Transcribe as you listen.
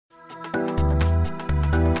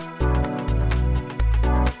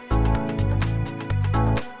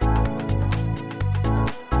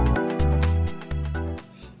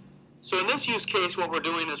this use case, what we're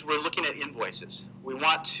doing is we're looking at invoices. We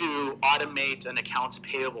want to automate an accounts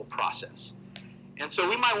payable process. And so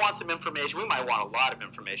we might want some information. We might want a lot of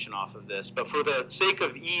information off of this. But for the sake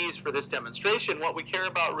of ease for this demonstration, what we care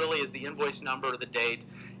about really is the invoice number, the date,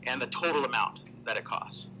 and the total amount that it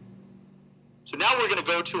costs. So now we're going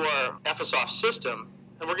to go to our Ephesoft system,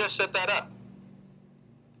 and we're going to set that up.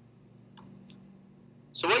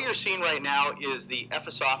 So what you're seeing right now is the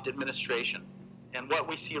Ephesoft administration. And what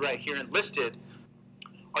we see right here listed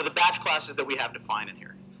are the batch classes that we have defined in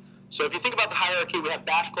here. So if you think about the hierarchy, we have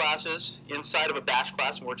batch classes. Inside of a batch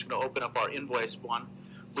class, and we're just going to open up our invoice one,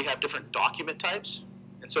 we have different document types.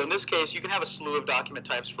 And so in this case, you can have a slew of document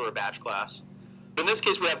types for a batch class. In this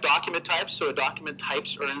case, we have document types, so document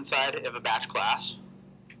types are inside of a batch class.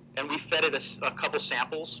 And we fed it a couple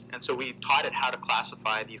samples, and so we taught it how to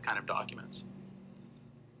classify these kind of documents.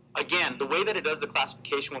 Again, the way that it does the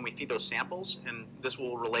classification when we feed those samples, and this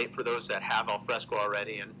will relate for those that have Alfresco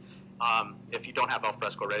already, and if you don't have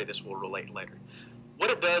Alfresco already, this will relate later. What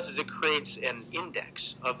it does is it creates an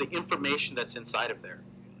index of the information that's inside of there.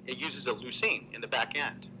 It uses a Lucene in the back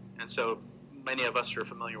end, and so many of us are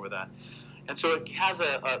familiar with that. And so it has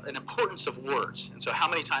an importance of words. And so how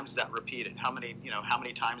many times is that repeated? How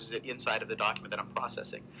many times is it inside of the document that I'm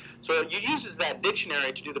processing? So it uses that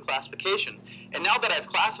dictionary to do the classification. And now that I've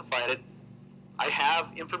classified it, I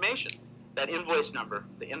have information. That invoice number,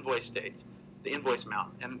 the invoice date, the invoice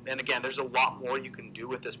amount. And again, there's a lot more you can do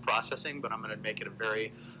with this processing, but I'm going to make it a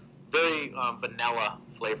very, very vanilla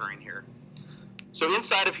flavoring here. So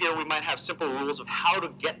inside of here, we might have simple rules of how to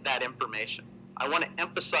get that information. I want to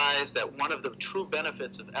emphasize that one of the true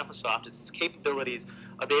benefits of Ephesoft is its capabilities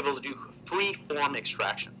of being able to do free-form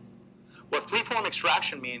extraction. What free-form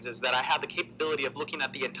extraction means is that I have the capability of looking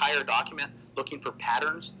at the entire document, looking for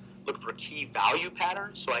patterns, look for key value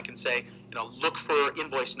patterns, so I can say, look for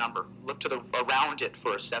invoice number, look to around it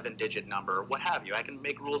for a 7-digit number, what have you. I can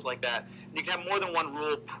make rules like that. And you can have more than one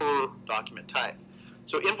rule per document type.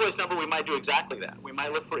 So invoice number, we might do exactly that. We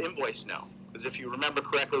might look for invoice no. Because if you remember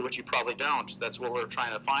correctly, which you probably don't, that's what we're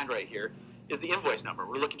trying to find right here, is the invoice number.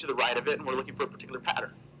 We're looking to the right of it, and we're looking for a particular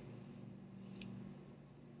pattern.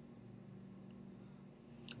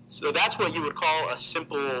 So that's what you would call a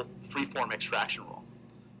simple free-form extraction rule.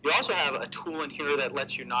 You also have a tool in here that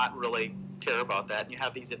lets you not really care about that, and you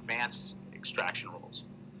have these advanced extraction rules.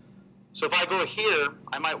 So if I go here,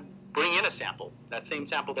 I might bring in a sample, that same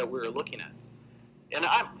sample that we were looking at. And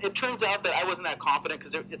it turns out that I wasn't that confident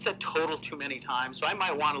because it said total too many times. So I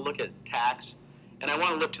might want to look at tax, and I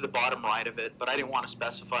want to look to the bottom right of it, but I didn't want to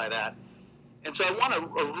specify that. And so I want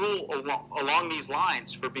a rule along these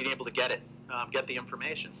lines for being able to get the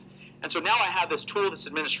information. And so now I have this tool, this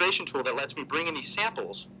administration tool, that lets me bring in these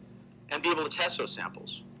samples and be able to test those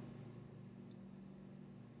samples.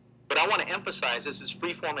 But I want to emphasize this is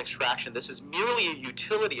free-form extraction. This is merely a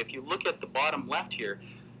utility, if you look at the bottom left here,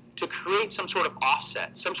 to create some sort of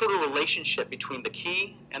offset, some sort of relationship between the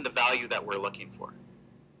key and the value that we're looking for.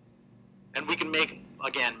 And we can make,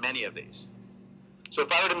 again, many of these. So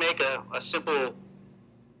if I were to make a simple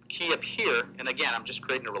key up here, and again, I'm just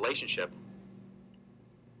creating a relationship,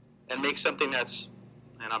 and make something that's,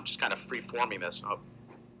 and I'm just kind of free-forming this. Oh.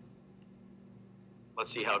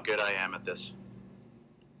 Let's see how good I am at this.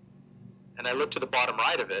 And I look to the bottom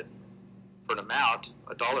right of it for an amount,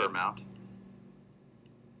 a dollar amount.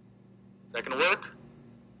 Is that going to work?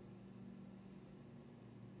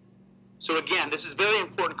 So again, this is a very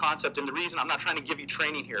important concept, and the reason I'm not trying to give you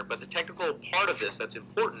training here, but the technical part of this that's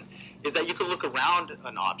important is that you can look around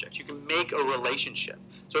an object. You can make a relationship.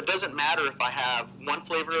 So it doesn't matter if I have one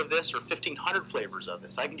flavor of this or 1,500 flavors of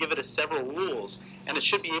this. I can give it several rules, and it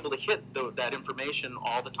should be able to hit that information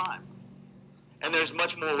all the time. And there's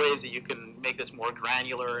much more ways that you can make this more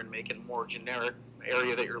granular and make it more generic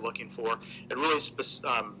area that you're looking for. It really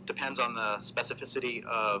depends on the specificity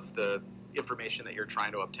of the information that you're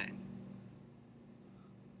trying to obtain.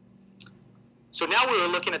 So now we're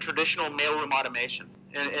looking at traditional mailroom automation.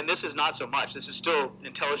 And this is not so much. This is still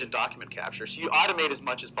intelligent document capture. So you automate as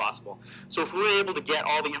much as possible. So if we're able to get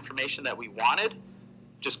all the information that we wanted,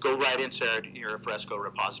 just go right into your Alfresco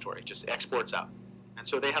repository. Just exports out. And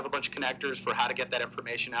so they have a bunch of connectors for how to get that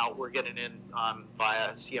information out. We're getting in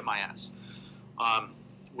via CMIS,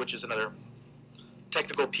 which is another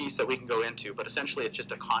technical piece that we can go into. But essentially, it's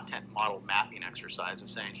just a content model mapping exercise of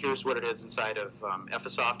saying, here's what it is inside of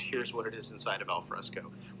Ephesoft, here's what it is inside of Alfresco,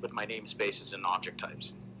 with my namespaces and object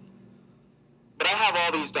types. But I have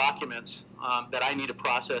all these documents that I need to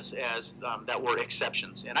process as that were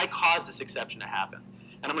exceptions. And I caused this exception to happen.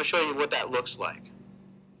 And I'm going to show you what that looks like,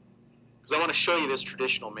 because I want to show you this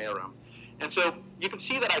traditional mailroom. And so you can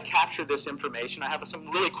see that I captured this information. I have some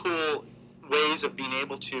really cool ways of being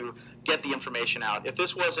able to get the information out. If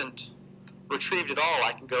this wasn't retrieved at all,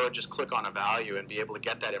 I can go and just click on a value and be able to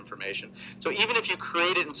get that information. So even if you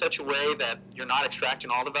create it in such a way that you're not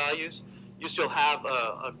extracting all the values, you still have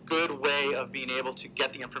a good way of being able to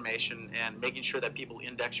get the information and making sure that people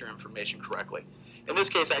index your information correctly. In this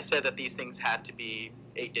case, I said that these things had to be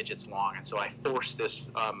 8 digits long, and so I forced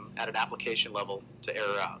this at an application level to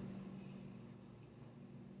error out.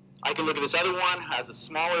 I can look at this other one, has a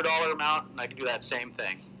smaller dollar amount, and I can do that same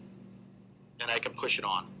thing. And I can push it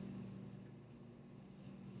on.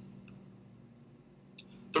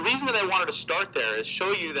 The reason that I wanted to start there is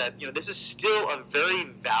show you that this is still a very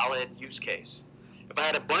valid use case. If I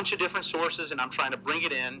had a bunch of different sources and I'm trying to bring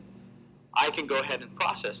it in, I can go ahead and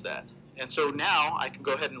process that. And so now I can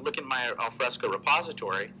go ahead and look in my Alfresco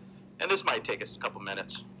repository, and this might take us a couple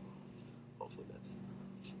minutes. Hopefully that's...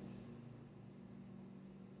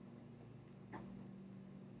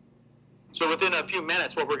 So within a few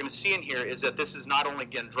minutes, what we're going to see in here is that this is not only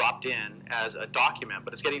getting dropped in as a document,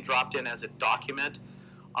 but it's getting dropped in as a document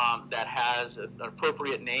that has an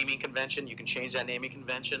appropriate naming convention. You can change that naming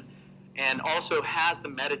convention, and also has the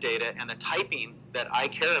metadata and the typing that I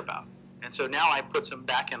care about. And so now I put some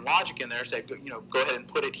back-end logic in there, say, go ahead and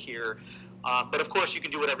put it here. But of course, you can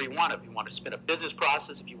do whatever you want. If you want to spin a business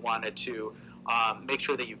process, if you wanted to make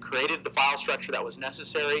sure that you created the file structure that was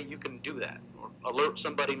necessary, you can do that. Or alert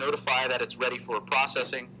somebody, notify that it's ready for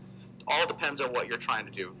processing. All depends on what you're trying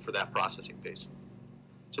to do for that processing piece.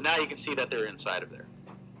 So now you can see that they're inside of there.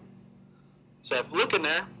 So if you look in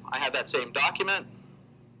there, I have that same document.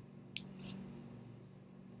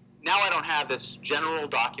 Now I don't have this general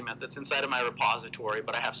document that's inside of my repository,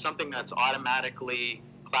 but I have something that's automatically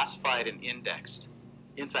classified and indexed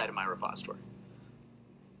inside of my repository.